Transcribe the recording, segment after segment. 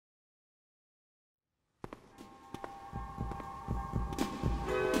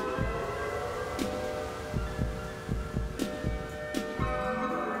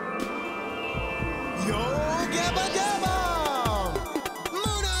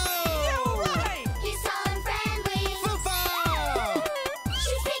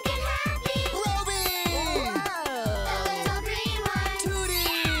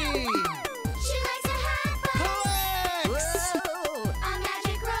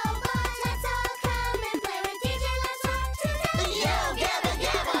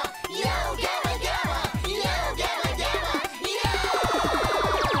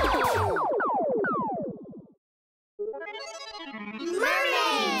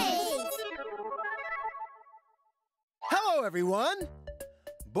Hello, everyone.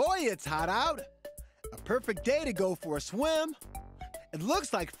 Boy, it's hot out. A perfect day to go for a swim. It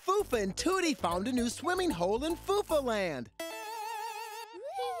looks like Foofa and Toodee found a new swimming hole in Foofa land.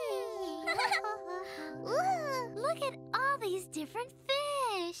 Ooh, look at all these different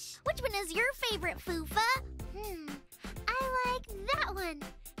fish. Which one is your favorite, Foofa? I like that one.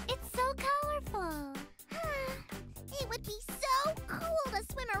 It's so colorful. It would be so cool to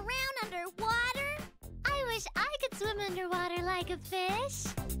swim around underwater. I wish I could swim underwater like a fish.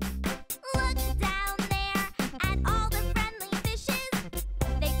 Look down there at all the friendly fishes.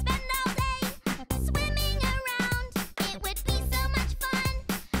 They spend all day swimming around. It would be so much fun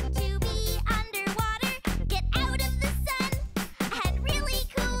to be underwater, get out of the sun, and really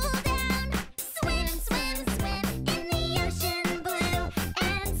cool down. Swim, swim, swim in the ocean blue,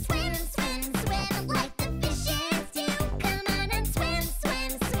 and swim, swim, swim like the fishes do. Come on and swim,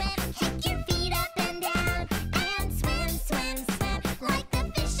 swim, swim. Kick your feet up and down, and swim, swim, swim like the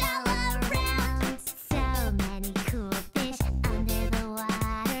fish all around. So many cool fish under the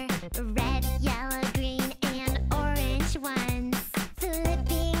water. Red, yellow, green, and orange ones.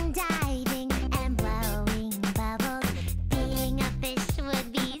 Flipping, diving, and blowing bubbles. Being a fish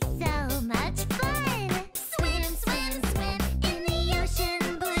would be so much fun. Swim, swim, swim in the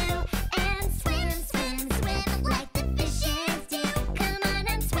ocean blue, and swim, swim, swim like the fishes do. Come on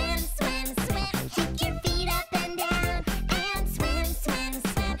and swim, swim, swim. Kick your feet up and down, and swim, swim,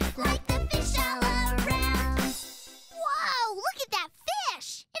 swim like the fish all around. Whoa, look at that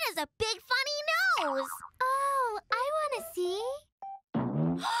fish! It has a big funny nose. Oh, I want to see.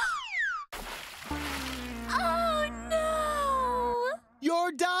 Oh no!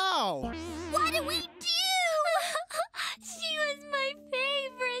 Your doll. What do we do? She was my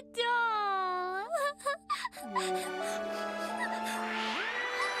favorite doll.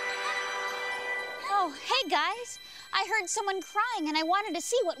 Oh, hey guys. I heard someone crying and I wanted to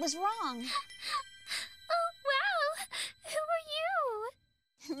see what was wrong. Oh, wow. Who are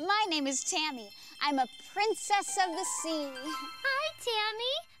you? My name is Tammy. I'm a princess of the sea. Hi,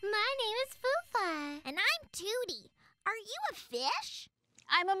 Tammy. My name is Foofa. And I'm Toodee. Are you a fish?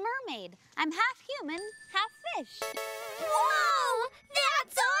 I'm a mermaid. I'm half human, half fish. Whoa!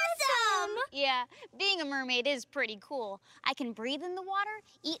 That's awesome! Yeah, being a mermaid is pretty cool. I can breathe in the water,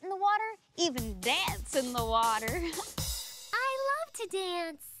 eat in the water, even dance in the water. I love to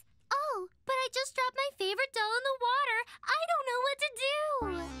dance. Oh, but I just dropped my favorite doll in the water. I don't know what to do.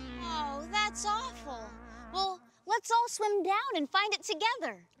 Oh, that's awful. Well, let's all swim down and find it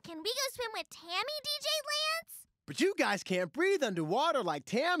together. Can we go swim with Tammy, DJ Lance? But you guys can't breathe underwater like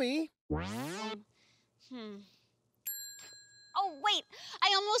Tammy. Oh, wait,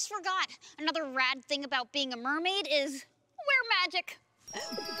 I almost forgot. Another rad thing about being a mermaid is wear magic.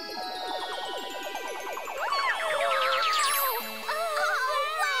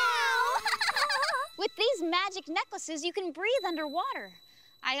 With these magic necklaces, you can breathe underwater.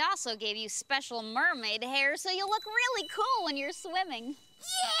 I also gave you special mermaid hair so you'll look really cool when you're swimming.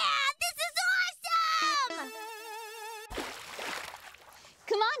 Yeah, this is awesome!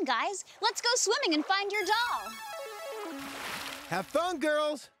 Come on, guys. Let's go swimming and find your doll. Have fun,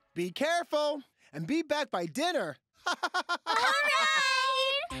 girls. Be careful. And be back by dinner. All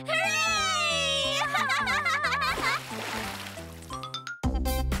right! Hooray!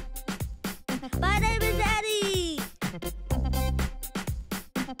 My name is Eddie.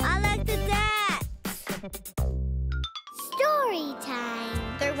 I like to dance. Story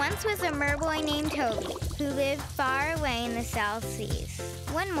time. There once was a merboy named Toby who lived far away in the South Seas.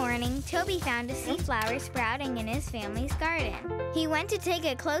 One morning, Toby found a sea flower sprouting in his family's garden. He went to take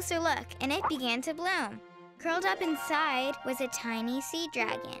a closer look, and it began to bloom. Curled up inside was a tiny sea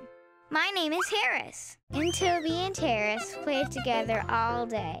dragon. My name is Harris, and Toby and Harris played together all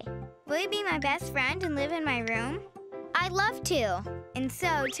day. Will you be my best friend and live in my room? I'd love to. And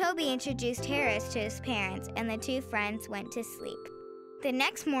so Toby introduced Harris to his parents, and the two friends went to sleep. The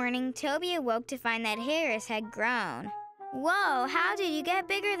next morning, Toby awoke to find that Harris had grown. Whoa, how did you get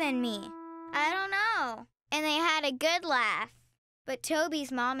bigger than me? I don't know. And they had a good laugh. But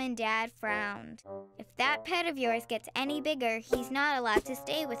Toby's mom and dad frowned. If that pet of yours gets any bigger, he's not allowed to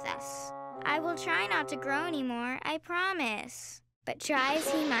stay with us. I will try not to grow anymore, I promise. But try as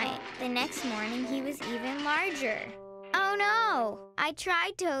he might, the next morning he was even larger. Oh no! I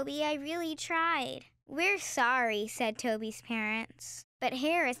tried, Toby, I really tried. We're sorry, said Toby's parents. But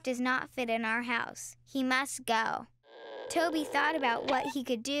Harris does not fit in our house. He must go. Toby thought about what he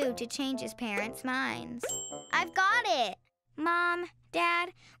could do to change his parents' minds. I've got it! Mom,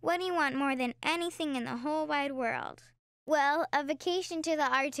 Dad, what do you want more than anything in the whole wide world? Well, a vacation to the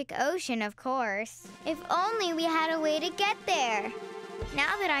Arctic Ocean, of course. If only we had a way to get there.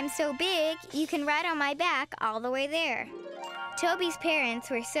 Now that I'm so big, you can ride on my back all the way there. Toby's parents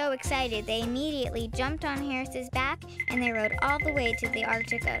were so excited they immediately jumped on Harris's back and they rode all the way to the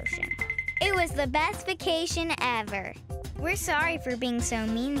Arctic Ocean. It was the best vacation ever. We're sorry for being so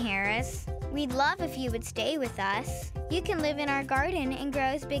mean, Harris. We'd love if you would stay with us. You can live in our garden and grow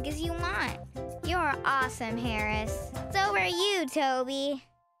as big as you want. You're awesome, Harris. So are you, Toby.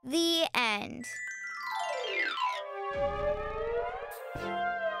 The end.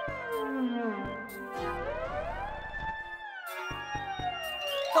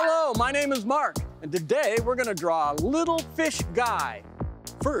 Hello, my name is Mark, and today we're gonna draw a little fish guy.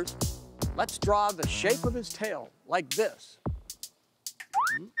 First, let's draw the shape of his tail, like this.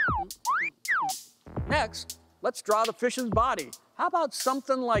 Next, let's draw the fish's body. How about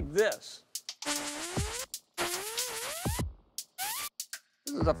something like this?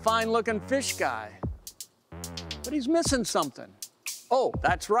 This is a fine-looking fish guy, but he's missing something. Oh,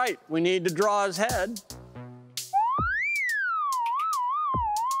 that's right, we need to draw his head.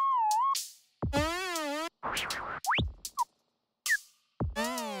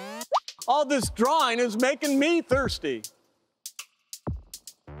 All this drawing is making me thirsty.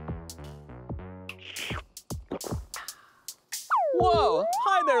 Whoa,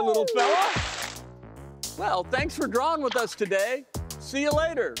 hi there, little fella. Well, thanks for drawing with us today. See you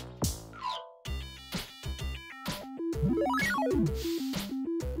later.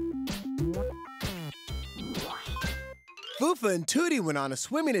 Foofa and Toodee went on a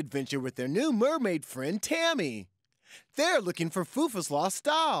swimming adventure with their new mermaid friend, Tammy. They're looking for Foofa's lost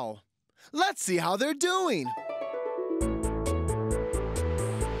doll. Let's see how they're doing.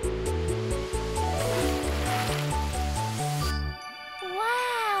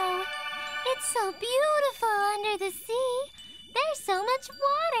 Wow! It's so beautiful under the sea. There's so much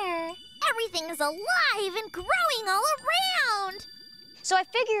water. Everything is alive and growing all around. So I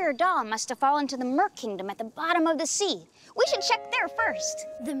figure your doll must have fallen to the Merc Kingdom at the bottom of the sea. We should check there first.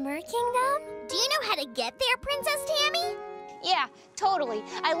 The Mer Kingdom? Do you know how to get there, Princess Tammy? Yeah, totally.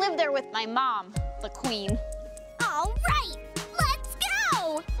 I live there with my mom, the queen. All right, let's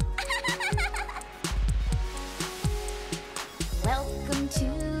go! Welcome to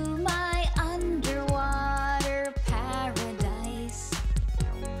my underwater paradise.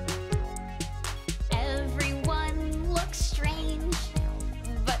 Everyone looks strange,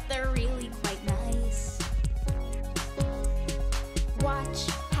 but they're really quite nice. Watch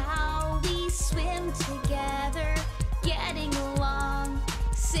how we swim together, getting along,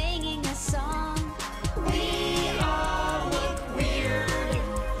 singing a song. We all look weird,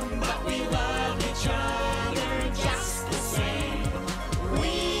 but we love each other just the same.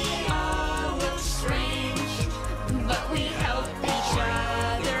 We all look strange, but we help each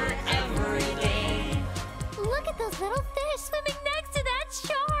other every day. Look at those little fish swimming next to that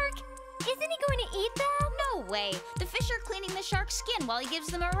shark. Isn't he going to eat them? No way. The fish are cleaning the shark's skin while he gives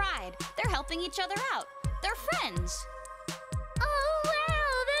them a ride. They're helping each other out. They're friends. Oh,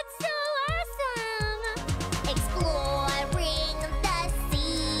 wow, that's so awesome! Exploring the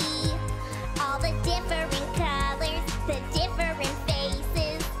sea, all the different colors, the different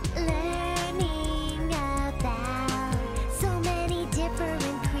faces, learning about so many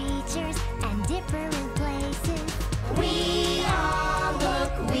different creatures and different places. We all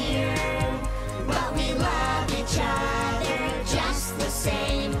look weird, but we love each other just the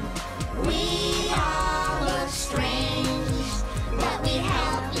same. We all look strange, but we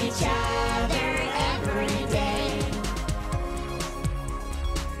help each other every day.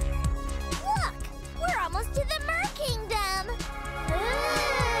 Look, we're almost to the Mer Kingdom. Ooh.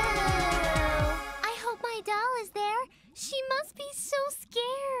 I hope my doll is there. She must be so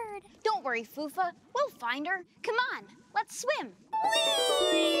scared. Don't worry, Foofa. We'll find her. Come on, let's swim.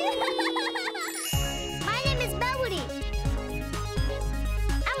 My name is Melody.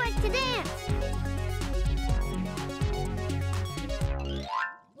 I like to dance.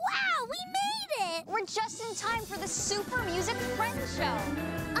 Wow, we made it! We're just in time for the Super Music Friends Show.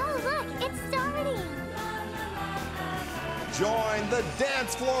 Oh, look, it's starting. Join the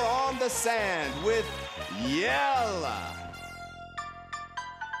dance floor on the sand with Yelle.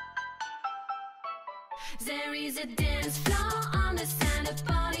 There is a dance floor on the sand, a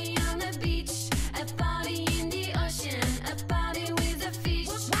party on the beach, a party in the ocean, a party with a fish.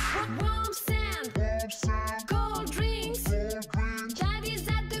 Warm sand, cold drinks, daddy's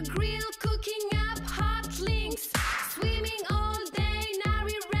at the grill cooking up hot links. Swimming all day, now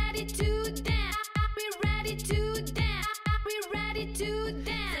we're ready to dance. We're ready to dance. We're ready to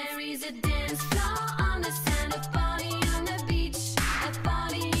dance. There is a dance floor on the sand, a party on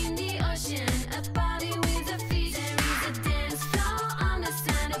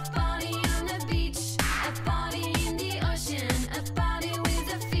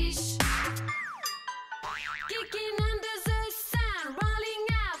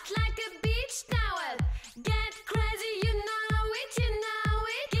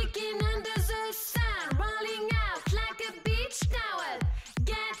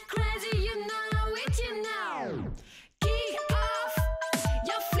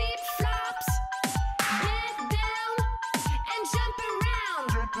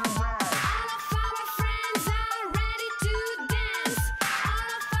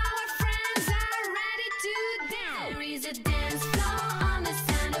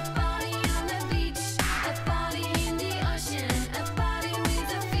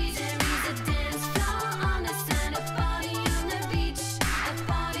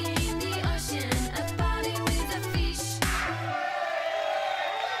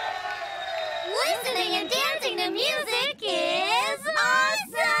Listening and dancing to music is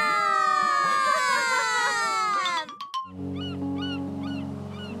awesome!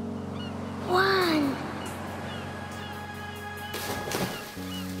 1.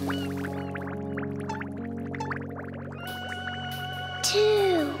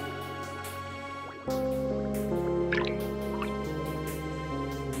 2.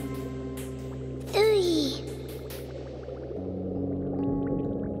 3.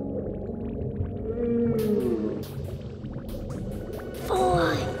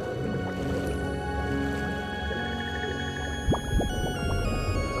 4.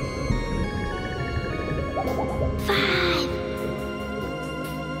 5.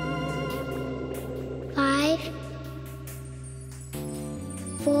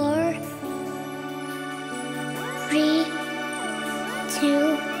 4. 3,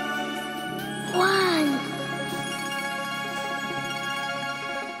 2, 1.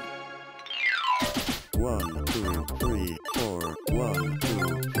 1, 2, 3, 4. 1,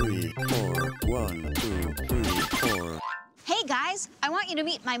 2, 3, 4. 1, 2, 3, 4. Hey guys, I want you to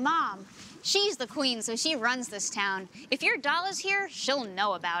meet my mom. She's the queen, so she runs this town. If your doll is here, she'll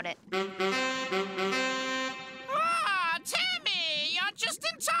know about it. Ah, Tammy, you're just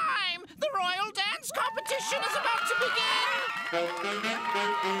in time. The royal dance competition is about to begin.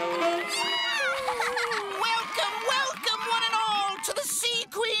 Welcome, one and all, to the Sea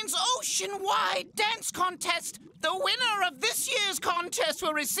Queen's ocean-wide dance contest. The winner of this year's contest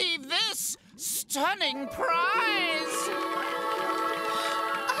will receive this stunning prize.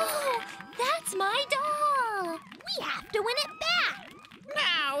 Oh, that's my doll! We have to win it back!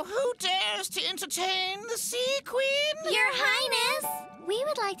 Now, who dares to entertain the Sea Queen? Your Highness! We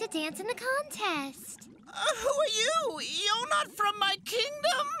would like to dance in the contest. Who are you? You're not from my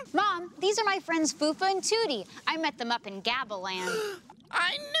kingdom. Mom, these are my friends Foofa and Toodee. I met them up in Gabba Land.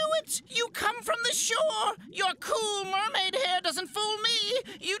 I knew it! You come from the shore! Your cool mermaid hair doesn't fool me!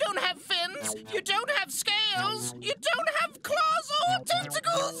 You don't have fins! You don't have scales! You don't have claws or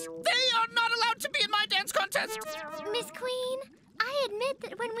tentacles! They are not allowed to be in my dance contest! Miss Queen, I admit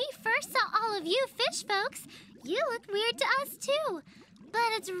that when we first saw all of you fish folks, you looked weird to us too.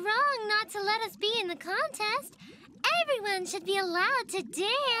 But it's wrong not to let us be in the contest. Everyone should be allowed to dance.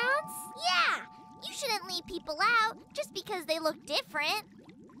 Yeah! You shouldn't leave people out just because they look different.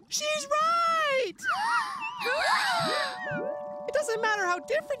 She's right! It doesn't matter how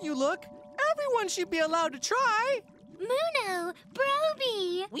different you look. Everyone should be allowed to try. Muno,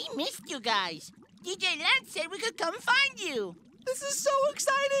 Brobee. We missed you guys. DJ Lance said we could come find you. This is so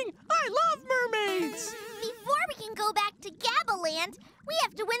exciting. I love mermaids. Before we can go back to Gabba Land, we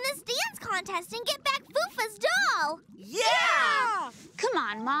have to win this dance contest and get back Foofa's doll. Yeah! Come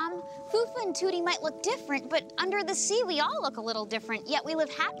on, Mom. Foofa and Toodee might look different, but under the sea we all look a little different, yet we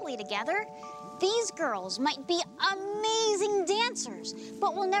live happily together. These girls might be amazing dancers,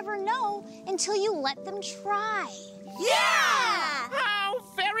 but we'll never know until you let them try. Yeah! Oh,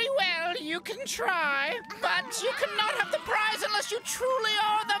 very well, you can try, but you cannot have the prize unless you truly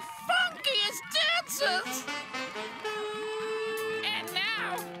are the funkiest dancers. And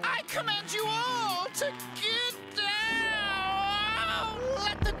now, I command you all to get down.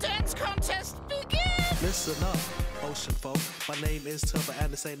 Let the dance contest begin. Listen up, ocean folk. My name is Tubba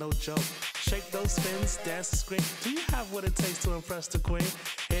and this ain't no joke. Shake those fins, dance and scream. Do you have what it takes to impress the queen?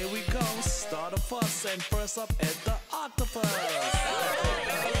 Here we go, start a fuss, and first up at the octopus.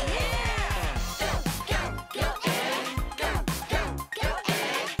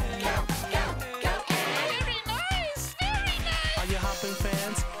 Very nice, very nice. Are you hopping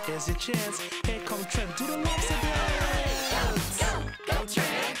fans? Here's your chance. Here come Trent, do the lobster dance. Go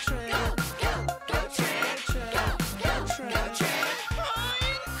Trent, Trent.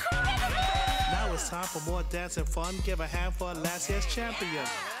 Time for more dance and fun. Give a hand for last year's champion.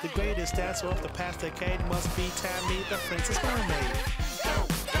 The greatest dancer of the past decade must be Tammy the Princess Mermaid. Go,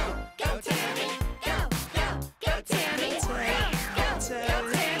 go, go, Tammy. Go, go, go, Tammy. Go,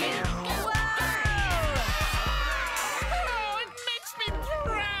 Tammy. Oh, it makes me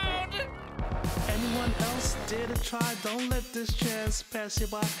proud. Anyone else dare to try? Don't let this chance pass you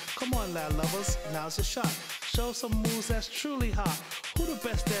by. Come on, lad lovers, now's your shot. Show some moves that's truly hot. Who the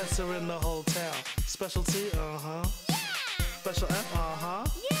best dancer in the whole town? Specialty, uh-huh. Yeah! Special F, uh-huh.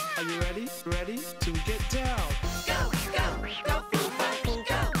 Yeah! Are you ready? Ready to get down? Go, go, go, Foofa. Go,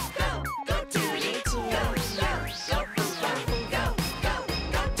 go, go, Toodee. Go, go, go, Foofa. Go, go,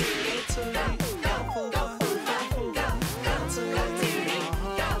 go, Toodee. Go, go, go, Foofa. Go, go, go, Toodee.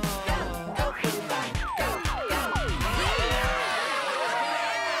 Go, go, go, Foofa. Go, go.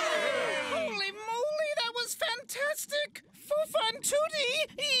 Holy moly, that was fantastic. Foofa and Toodee,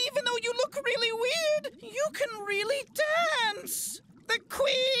 even though you look really weird,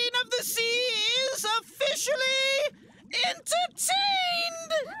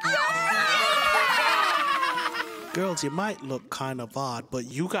 Girls, you might look kind of odd, but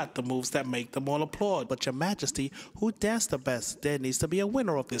you got the moves that make them all applaud. But Your Majesty, who danced the best? There needs to be a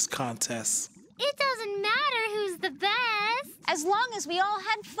winner of this contest. It doesn't matter who's the best. As long as we all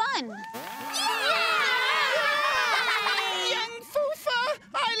had fun. Young Foofa,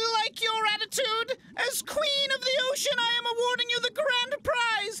 I like your attitude. As Queen of the Ocean, I am awarding you the grand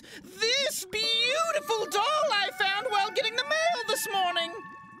prize. This beautiful doll I found while getting the mail this morning.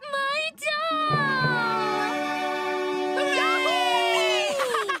 My doll!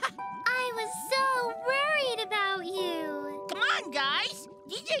 I was so worried about you. Come on, guys.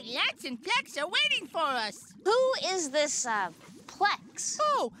 DJ Lance and Plex are waiting for us. Who is this, Plex?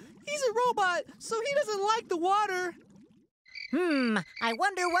 Oh, he's a robot, so he doesn't like the water. I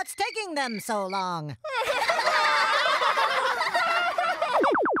wonder what's taking them so long.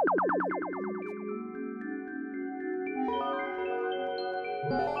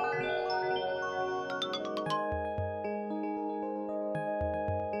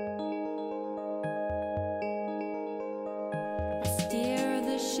 Steer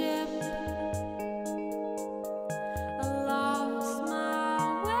the ship. I lost my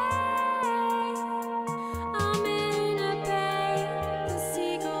way. I'm in a bay. The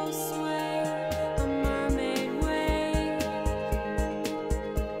seagulls sway. A mermaid wave.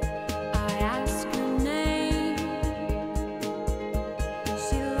 I ask her name.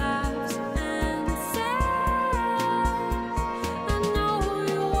 She laughs and says, I know who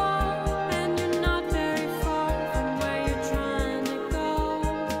you are, and you're not very far from where you're trying to go.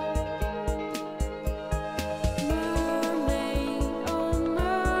 Mermaid, oh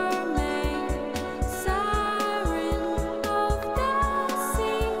mermaid, siren of the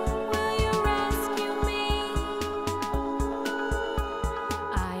sea, will you rescue me?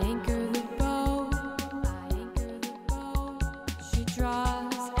 I anchor the boat, she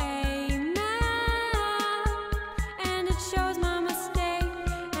draws a map, and it shows my mistake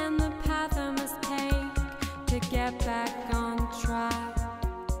and the path I must take to get back on track.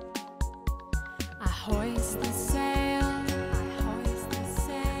 I hoist the sail,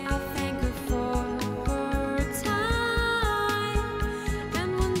 I thank her for her time, and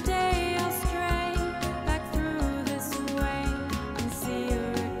one day I'll stray back through this way and see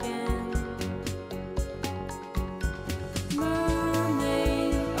her again.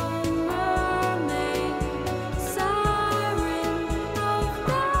 Mermaid, oh mermaid, siren of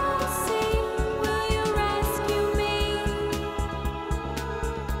the sea, will you rescue me?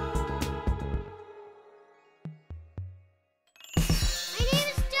 My name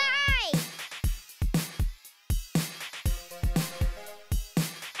is Di.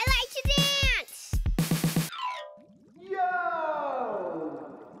 I like to dance. Yo!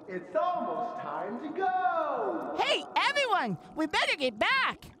 It's almost time to go! Hey, everyone, we better get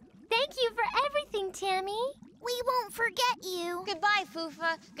back. Thank you for everything, Tammy. We won't forget you. Goodbye,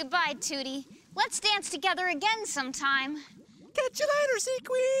 Foofa. Goodbye, Toodee. Let's dance together again sometime. Catch you later, Sea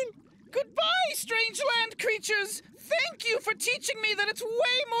Queen. Goodbye, strange land creatures. Thank you for teaching me that it's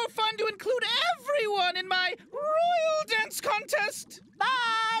way more fun to include everyone in my royal dance contest.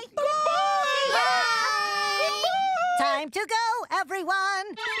 Bye. Goodbye. Time to go,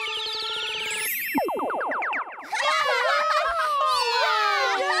 everyone.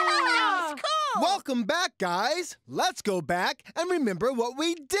 Welcome back, guys. Let's go back and remember what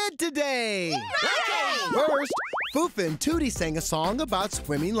we did today. First, Foofa and Toodee sang a song about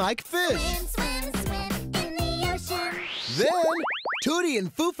swimming like fish. Swim, swim in the ocean. Then, Toodee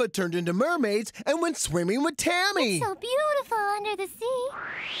and Foofa turned into mermaids and went swimming with Tammy. So beautiful under the sea.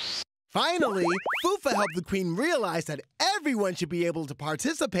 Finally, Foofa helped the Queen realize that everyone should be able to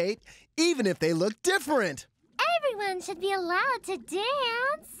participate, even if they look different. Everyone should be allowed to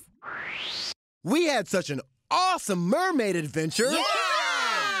dance. We had such an awesome mermaid adventure. Yeah!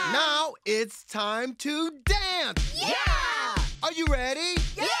 Now it's time to dance. Yeah! Are you ready?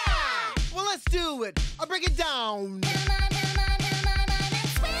 Yeah! Well, let's do it. I'll break it down. Come on, and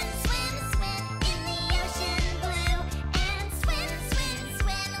swim, swim, swim in the ocean blue. And swim, swim,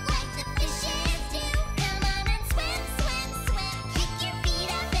 swim like the fishes do. Come on and swim, swim, swim. Kick your feet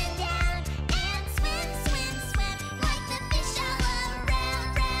up and down. And swim, swim, swim like the fish all around,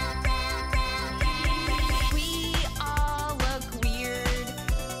 round, round, round, round. We all look weird,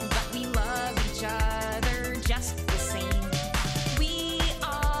 but we love each other just the same. We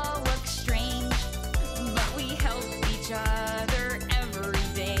all look strange, but we help each other every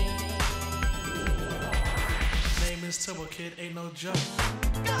day. Name is Turbo Kid, ain't no joke.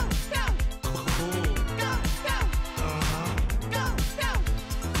 Go, go, Cool. go, go, Uh-huh. go, go.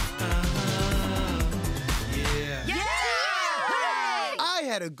 Yeah. Yeah! I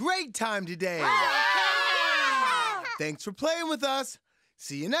had a great time today. Thanks for playing with us.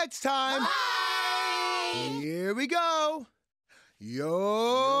 See you next time. Bye! Here we go.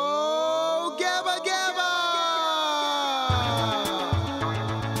 Yo!